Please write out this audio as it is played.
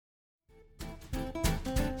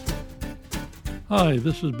Hi,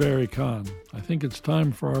 this is Barry Kahn. I think it's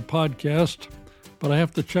time for our podcast, but I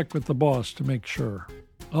have to check with the boss to make sure.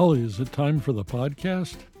 Ollie, is it time for the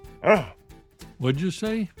podcast? What'd you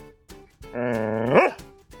say?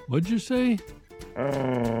 What'd you say?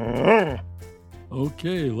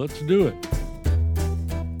 Okay, let's do it.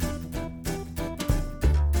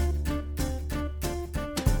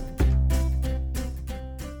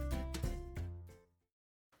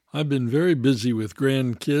 I've been very busy with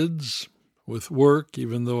grandkids, with work,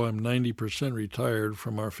 even though I'm 90% retired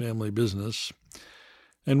from our family business,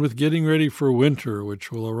 and with getting ready for winter,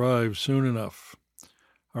 which will arrive soon enough.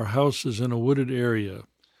 Our house is in a wooded area,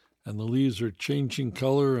 and the leaves are changing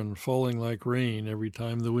color and falling like rain every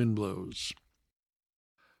time the wind blows.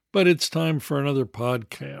 But it's time for another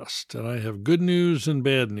podcast, and I have good news and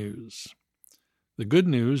bad news. The good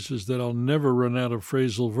news is that I'll never run out of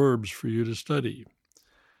phrasal verbs for you to study.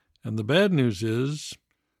 And the bad news is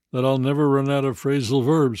that I'll never run out of phrasal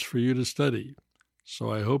verbs for you to study,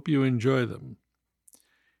 so I hope you enjoy them.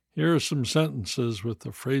 Here are some sentences with the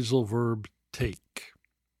phrasal verb take.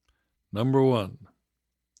 Number 1.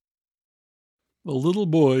 The little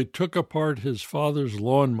boy took apart his father's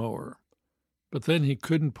lawnmower, but then he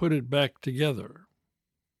couldn't put it back together.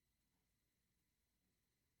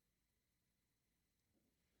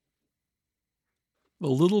 The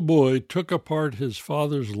little boy took apart his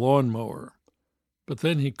father's lawnmower, but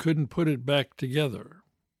then he couldn't put it back together.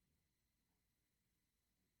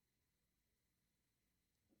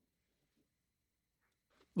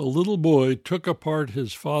 The little boy took apart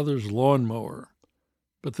his father's lawnmower,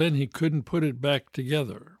 but then he couldn't put it back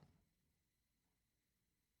together.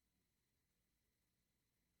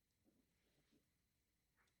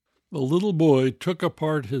 The little boy took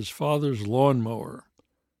apart his father's lawnmower,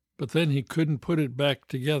 but then he couldn't put it back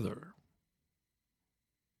together.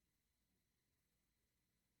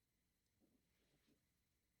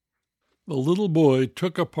 The little boy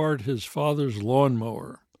took apart his father's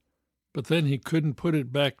lawnmower, but then he couldn't put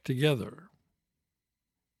it back together.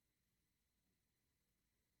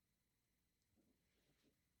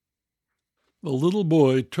 The little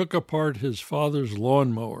boy took apart his father's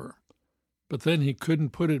lawnmower, but then he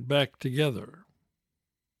couldn't put it back together.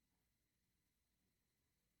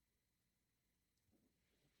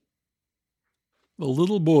 The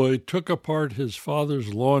little boy took apart his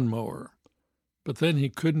father's lawnmower, but then he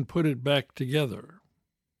couldn't put it back together.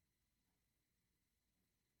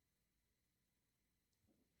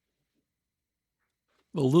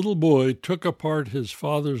 The little boy took apart his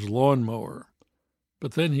father's lawnmower,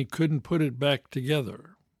 but then he couldn't put it back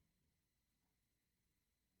together.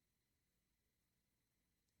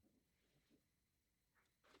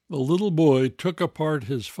 The little boy took apart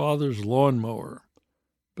his father's lawnmower,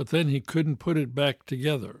 but then he couldn't put it back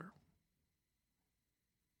together.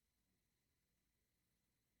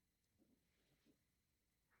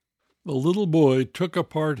 The little boy took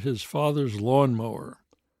apart his father's lawnmower,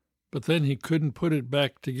 but then he couldn't put it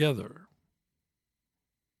back together.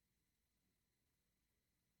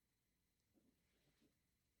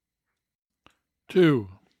 Two,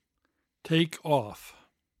 take off.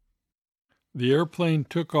 The airplane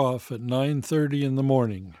took off at 9:30 in the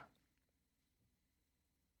morning.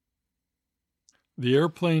 The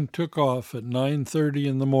airplane took off at 9:30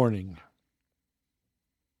 in the morning.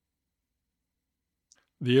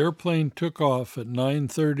 The airplane took off at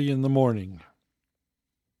 9:30 in the morning.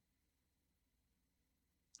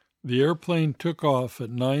 The airplane took off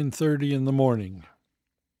at 9:30 in the morning.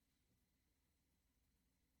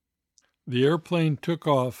 The airplane took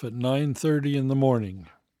off at 9:30 in the morning.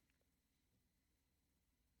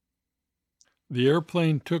 The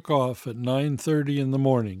airplane took off at 9:30 in the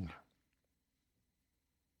morning.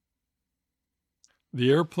 The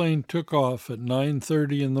airplane took off at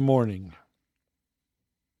 9:30 in the morning.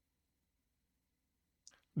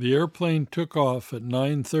 The airplane took off at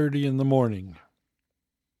 9:30 in the morning.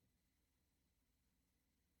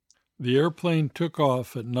 The airplane took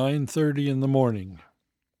off at 9:30 in the morning.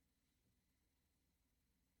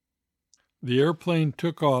 The airplane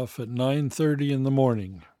took off at 9:30 in the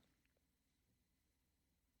morning.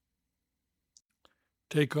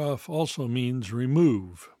 Take off also means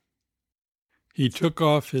remove. He took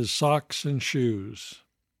off his socks and shoes.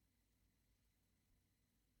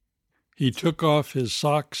 He took off his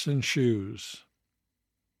socks and shoes.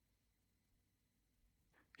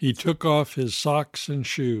 He took off his socks and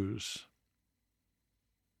shoes.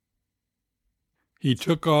 He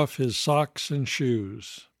took off his socks and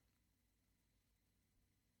shoes.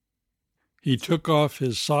 He took off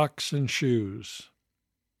his socks and shoes.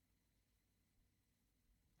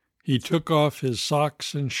 He took off his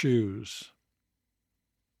socks and shoes.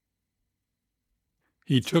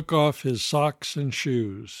 He took off his socks and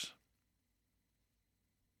shoes.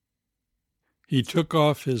 He took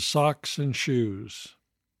off his socks and shoes.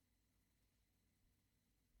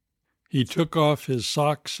 He took off his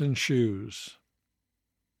socks and shoes.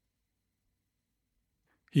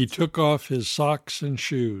 He took off his socks and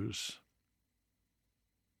shoes.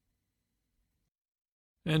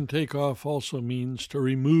 And take off also means to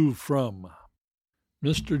remove from.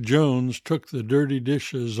 Mr. Jones took the dirty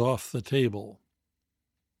dishes off the table.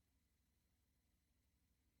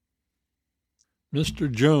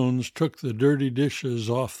 Mr. Jones took the dirty dishes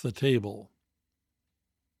off the table.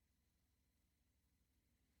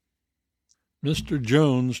 Mr.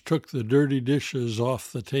 Jones took the dirty dishes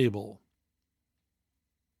off the table.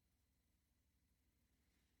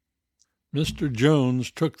 Mr.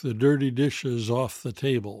 Jones took the dirty dishes off the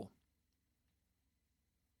table.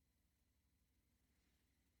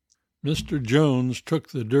 Mr. Jones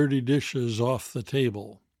took the dirty dishes off the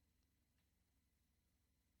table.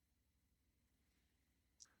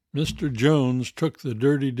 Mr. Jones took the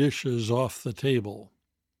dirty dishes off the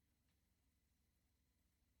table.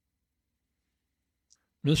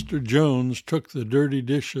 Mr. Jones took the dirty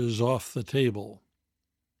dishes off the table.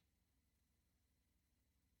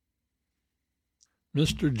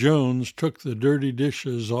 Mr. Jones took the dirty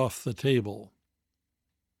dishes off the table.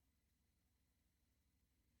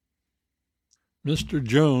 Mr.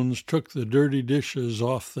 Jones took the dirty dishes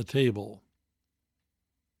off the table.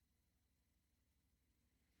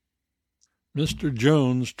 Mr.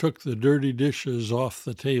 Jones took the dirty dishes off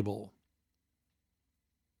the table.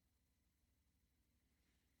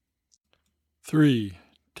 3.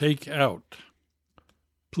 Take out.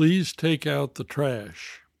 Please take out the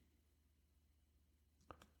trash.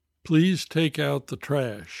 Please take out the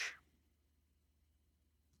trash.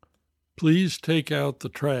 Please take out the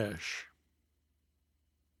trash.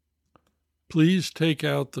 Please take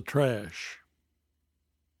out the trash.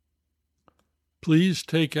 Please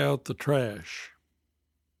take out the trash.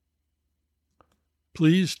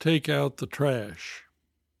 Please take out the trash.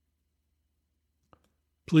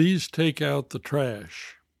 Please take out the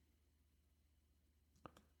trash.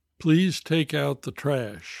 Please take out the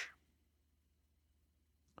trash.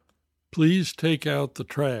 Please take out the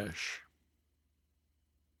trash.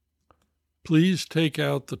 Please take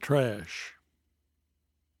out the trash.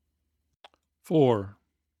 4.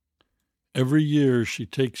 Every year she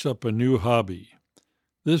takes up a new hobby.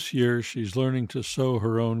 This year she's learning to sew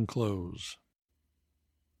her own clothes.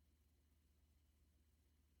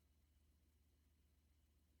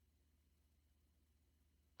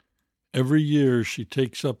 Every year she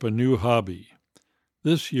takes up a new hobby.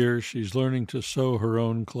 This year she's learning to sew her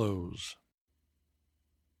own clothes.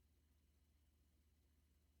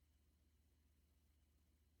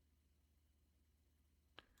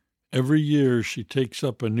 Every year she takes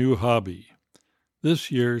up a new hobby. This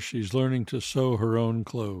year she's learning to sew her own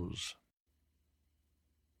clothes.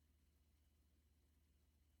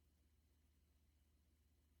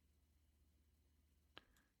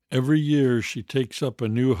 Every year she takes up a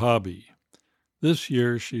new hobby. This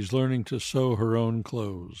year she's learning to sew her own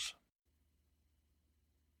clothes.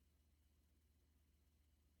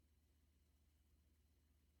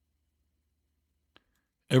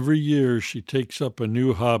 Every year she takes up a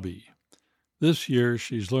new hobby. This year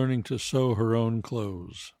she's learning to sew her own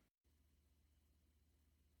clothes.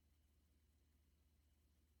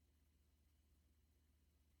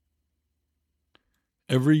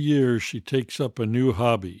 Every year she takes up a new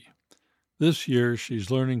hobby. This year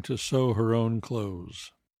she's learning to sew her own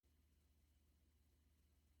clothes.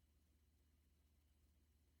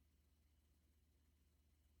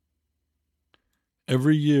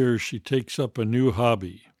 Every year she takes up a new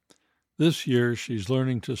hobby. This year she's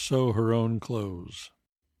learning to sew her own clothes.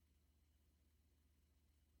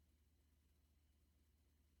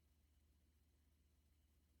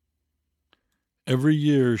 Every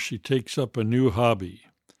year she takes up a new hobby.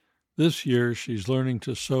 This year she's learning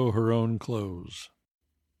to sew her own clothes.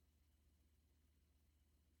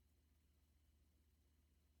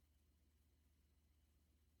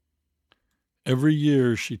 Every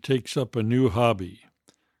year she takes up a new hobby.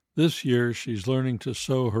 This year she's learning to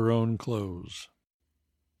sew her own clothes.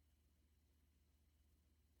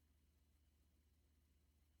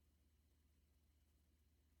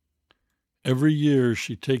 Every year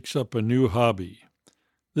she takes up a new hobby.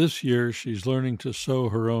 This year she's learning to sew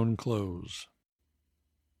her own clothes.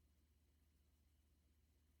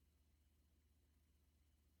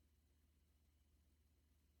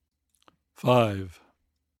 Five.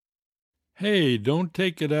 Hey, don't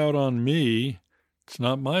take it out on me. It's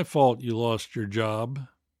not my fault you lost your job.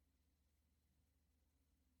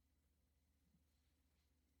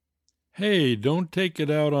 Hey, don't take it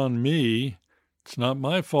out on me. It's not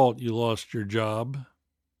my fault you lost your job.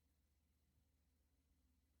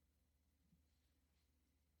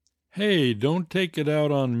 Hey, don't take it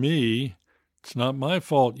out on me. It's not my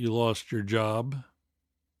fault you lost your job.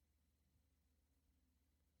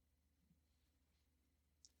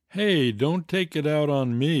 Hey, don't take it out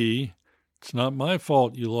on me. It's not my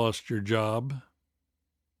fault you lost your job.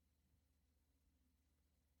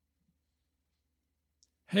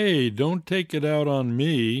 Hey, don't take it out on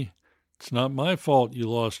me. It's not my fault you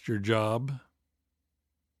lost your job.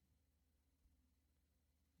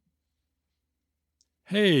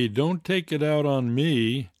 Hey, don't take it out on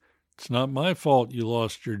me. It's not my fault you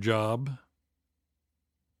lost your job.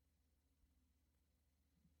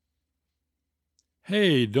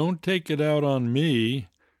 Hey, don't take it out on me.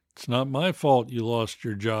 It's not my fault you lost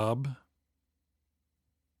your job.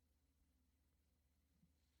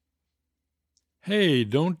 Hey,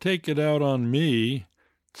 don't take it out on me.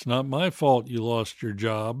 It's not my fault you lost your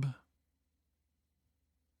job.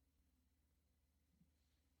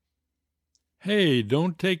 Hey,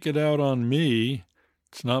 don't take it out on me.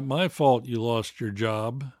 It's not my fault you lost your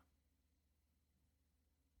job.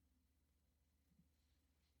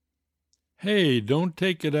 Hey, don't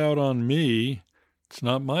take it out on me. It's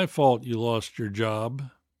not my fault you lost your job.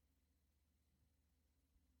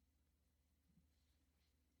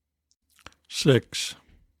 6.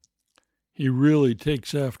 He really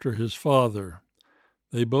takes after his father.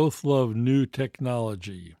 They both love new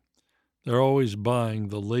technology. They're always buying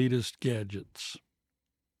the latest gadgets.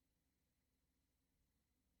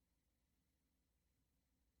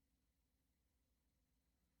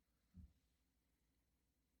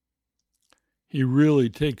 He really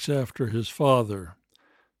takes after his father.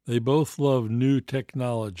 They both love new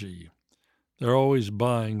technology. They're always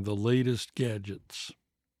buying the latest gadgets.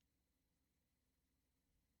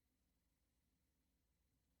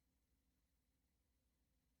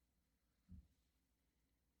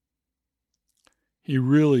 He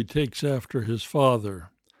really takes after his father.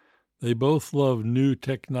 They both love new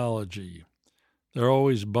technology. They're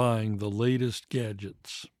always buying the latest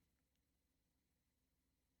gadgets.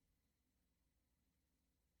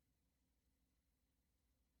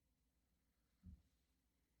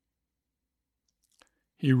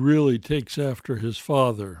 He really takes after his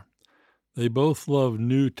father. They both love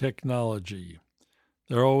new technology.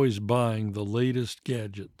 They're always buying the latest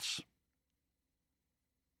gadgets.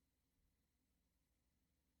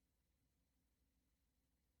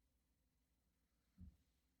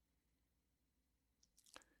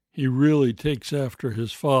 He really takes after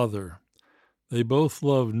his father. They both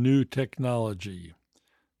love new technology.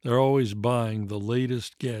 They're always buying the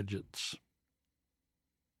latest gadgets.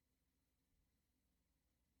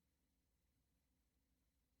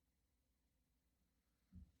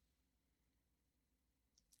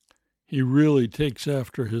 He really takes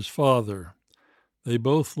after his father. They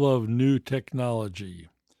both love new technology.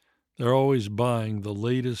 They're always buying the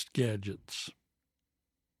latest gadgets.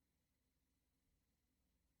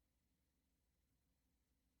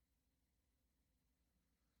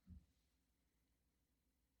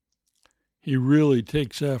 He really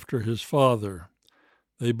takes after his father.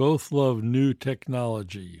 They both love new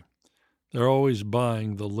technology. They're always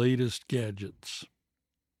buying the latest gadgets.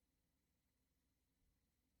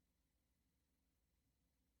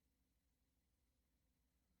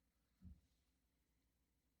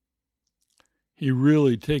 He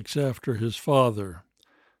really takes after his father.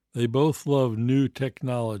 They both love new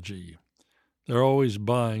technology. They're always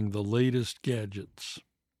buying the latest gadgets.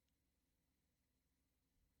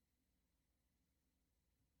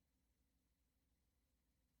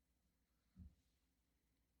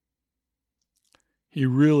 He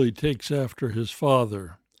really takes after his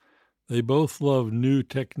father. They both love new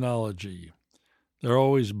technology. They're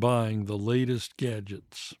always buying the latest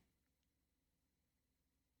gadgets.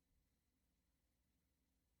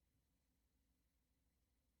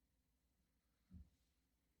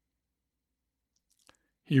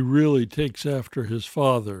 He really takes after his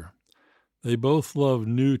father. They both love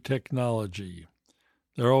new technology.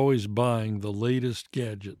 They're always buying the latest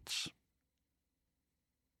gadgets.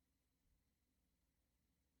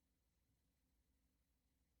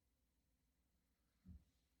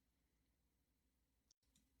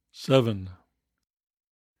 Seven.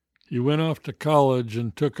 He went off to college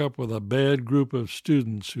and took up with a bad group of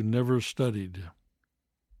students who never studied.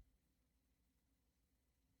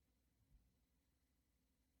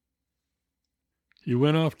 He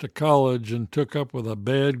went off to college and took up with a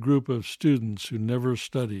bad group of students who never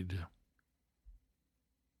studied.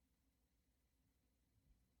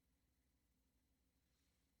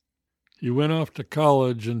 He went off to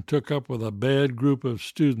college and took up with a bad group of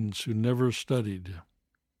students who never studied.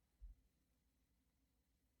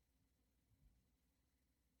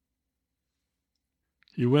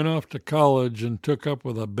 He went off to college and took up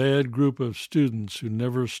with a bad group of students who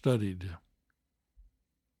never studied.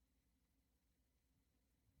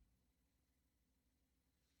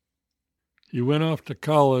 He went off to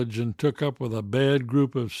college and took up with a bad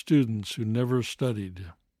group of students who never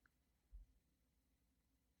studied.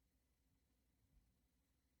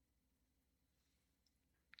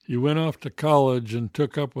 He went off to college and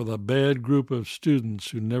took up with a bad group of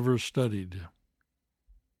students who never studied.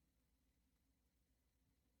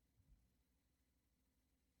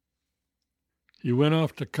 He went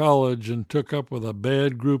off to college and took up with a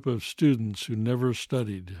bad group of students who never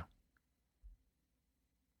studied.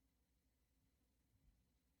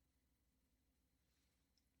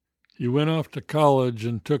 He went off to college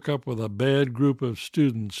and took up with a bad group of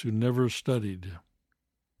students who never studied.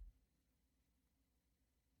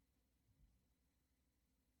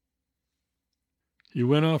 He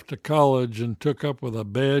went off to college and took up with a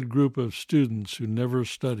bad group of students who never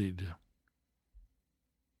studied.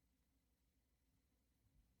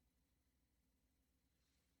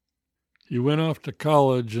 He went off to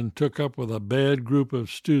college and took up with a bad group of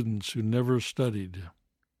students who never studied.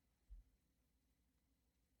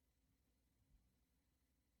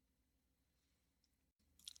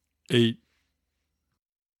 Eight.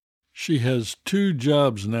 She has 2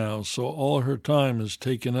 jobs now, so all her time is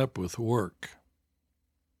taken up with work.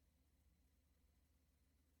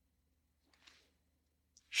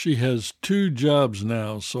 She has 2 jobs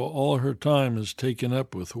now, so all her time is taken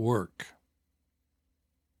up with work.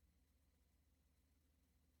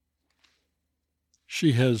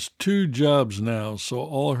 She has 2 jobs now, so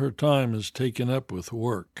all her time is taken up with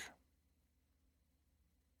work.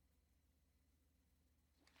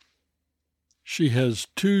 She has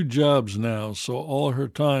 2 jobs now, so all her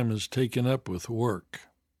time is taken up with work.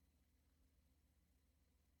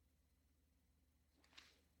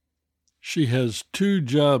 She has 2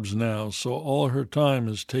 jobs now, so all her time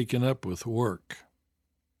is taken up with work.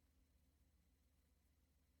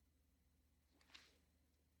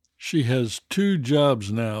 She has 2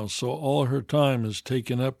 jobs now, so all her time is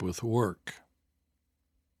taken up with work.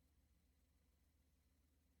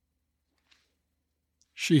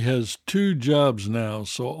 She has 2 jobs now,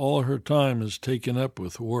 so all her time is taken up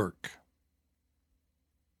with work.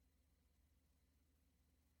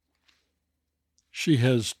 She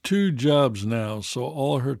has 2 jobs now, so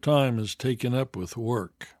all her time is taken up with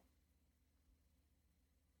work.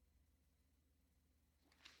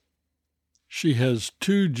 She has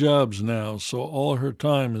 2 jobs now, so all her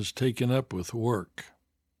time is taken up with work.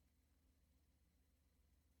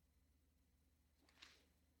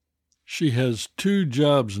 She has 2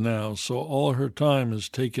 jobs now, so all her time is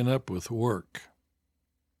taken up with work.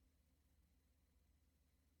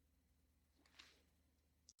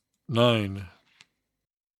 9.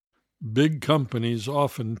 Big companies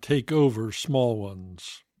often take over small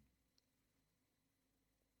ones.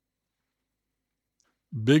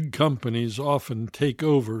 Big companies often take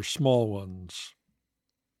over small ones.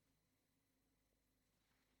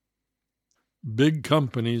 Big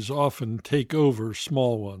companies often take over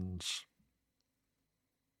small ones.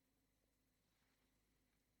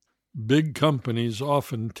 Big companies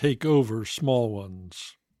often take over small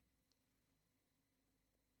ones.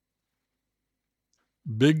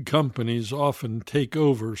 Big companies often take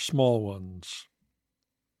over small ones.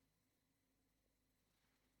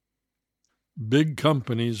 Big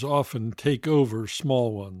companies often take over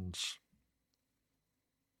small ones.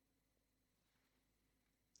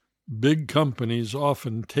 Big companies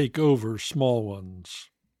often take over small ones.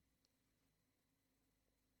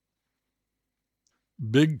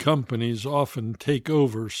 Big companies often take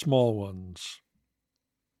over small ones.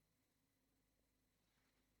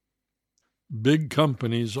 Big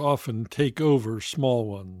companies often take over small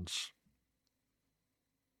ones.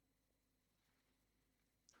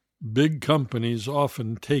 Big companies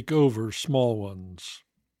often take over small ones.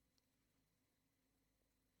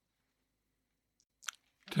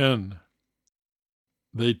 10.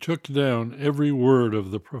 They took down every word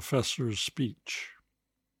of the professor's speech.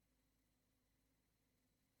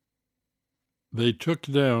 They took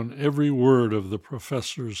down every word of the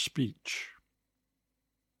professor's speech.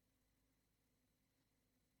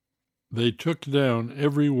 They took down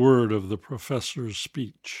every word of the professor's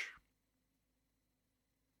speech.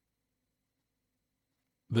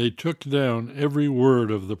 They took down every word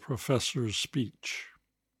of the professor's speech.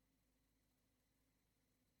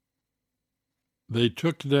 They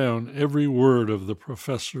took down every word of the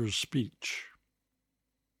professor's speech.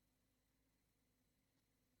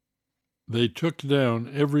 They took down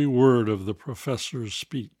every word of the professor's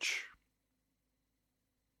speech.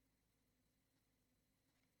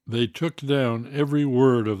 They took down every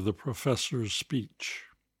word of the professor's speech.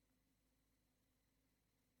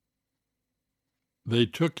 They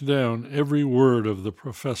took down every word of the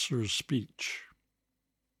professor's speech.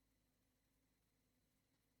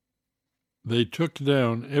 They took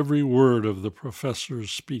down every word of the professor's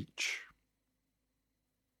speech.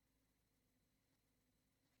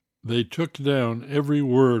 They took down every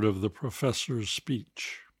word of the professor's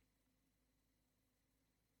speech.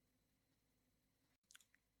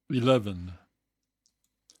 11.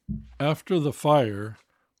 After the fire,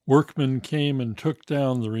 workmen came and took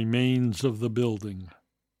down the remains of the building.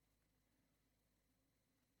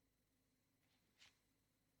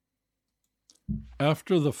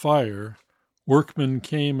 After the fire, workmen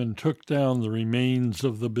came and took down the remains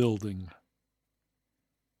of the building.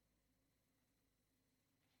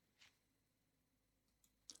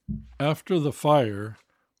 After the fire,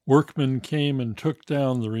 workmen came and took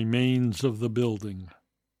down the remains of the building.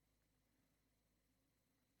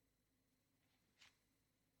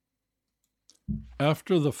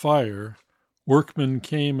 After the fire, workmen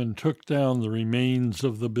came and took down the remains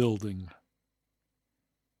of the building.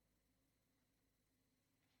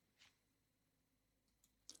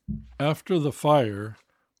 After the fire,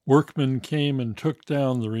 workmen came and took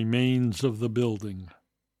down the remains of the building.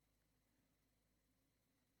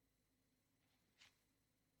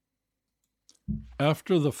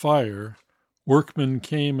 After the fire, workmen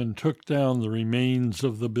came and took down the remains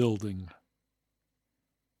of the building.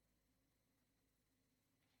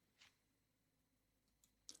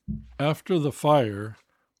 After the fire,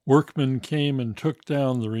 workmen came and took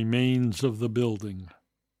down the remains of the building.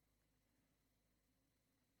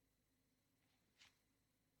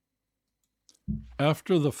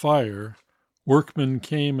 After the fire, workmen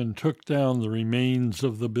came and took down the remains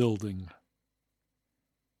of the building.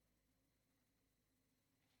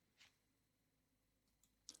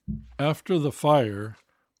 After the fire,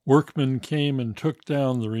 workmen came and took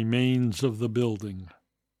down the remains of the building.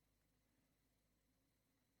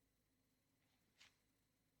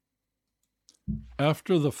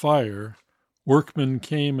 After the fire, workmen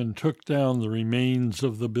came and took down the remains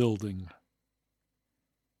of the building.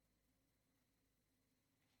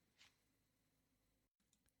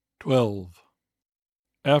 "12.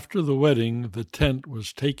 After the wedding, the tent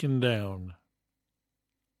was taken down.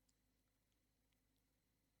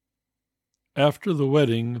 After the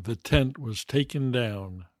wedding, the tent was taken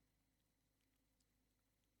down.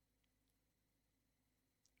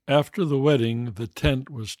 After the wedding, the tent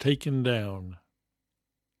was taken down.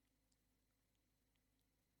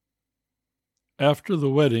 After the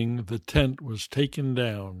wedding, the tent was taken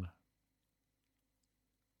down.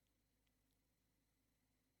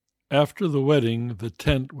 After the wedding, the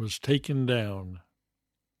tent was taken down.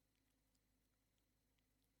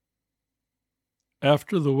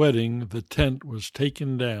 After the wedding, the tent was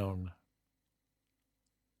taken down.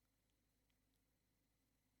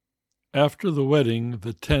 After the wedding,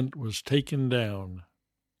 the tent was taken down.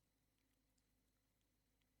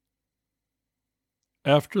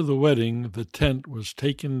 After the wedding, the tent was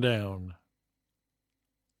taken down.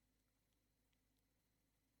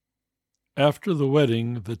 After the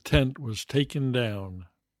wedding, the tent was taken down.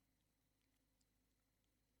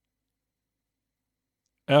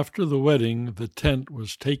 After the wedding, the tent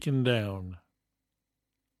was taken down.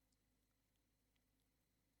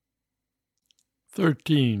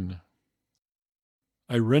 13.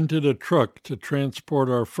 I rented a truck to transport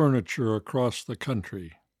our furniture across the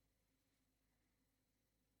country.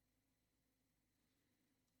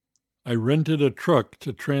 I rented a truck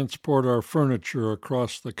to transport our furniture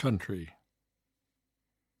across the country.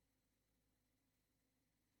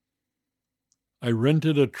 I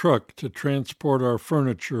rented a truck to transport our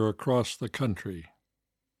furniture across the country.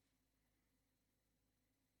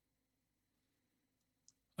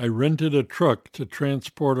 I rented a truck to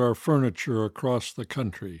transport our furniture across the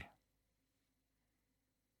country.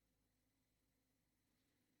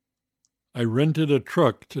 I rented a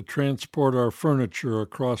truck to transport our furniture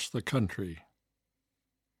across the country.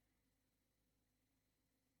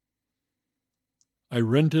 I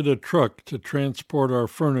rented a truck to transport our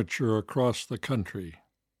furniture across the country.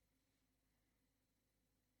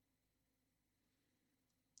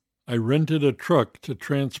 I rented a truck to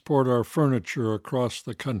transport our furniture across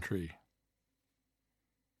the country.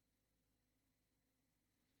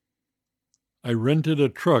 I rented a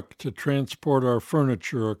truck to transport our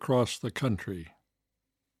furniture across the country.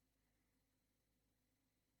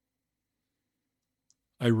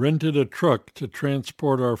 I rented a truck to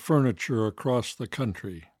transport our furniture across the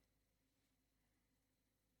country.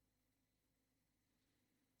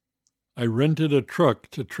 I rented a truck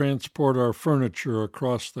to transport our furniture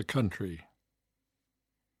across the country.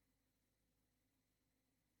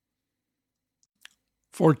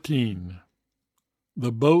 14.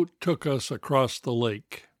 The boat took us across the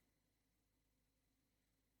lake.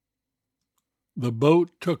 The boat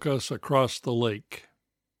took us across the lake.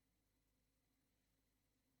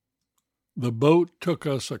 The boat took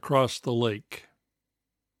us across the lake.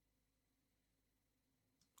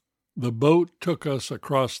 The boat took us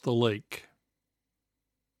across the lake.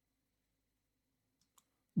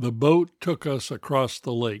 The boat took us across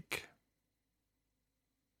the lake.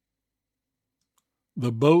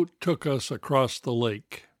 The boat took us across the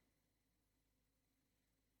lake.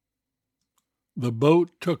 The boat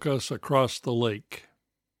took us across the lake.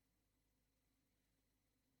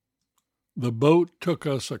 The boat took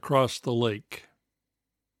us across the lake.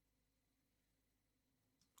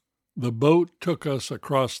 The boat took us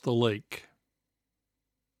across the lake.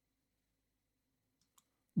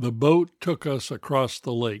 The boat took us across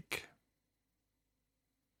the lake.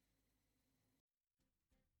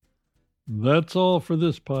 That's all for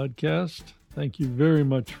this podcast. Thank you very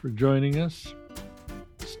much for joining us.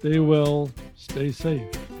 Stay well, stay safe,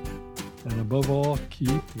 and above all,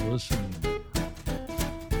 keep listening.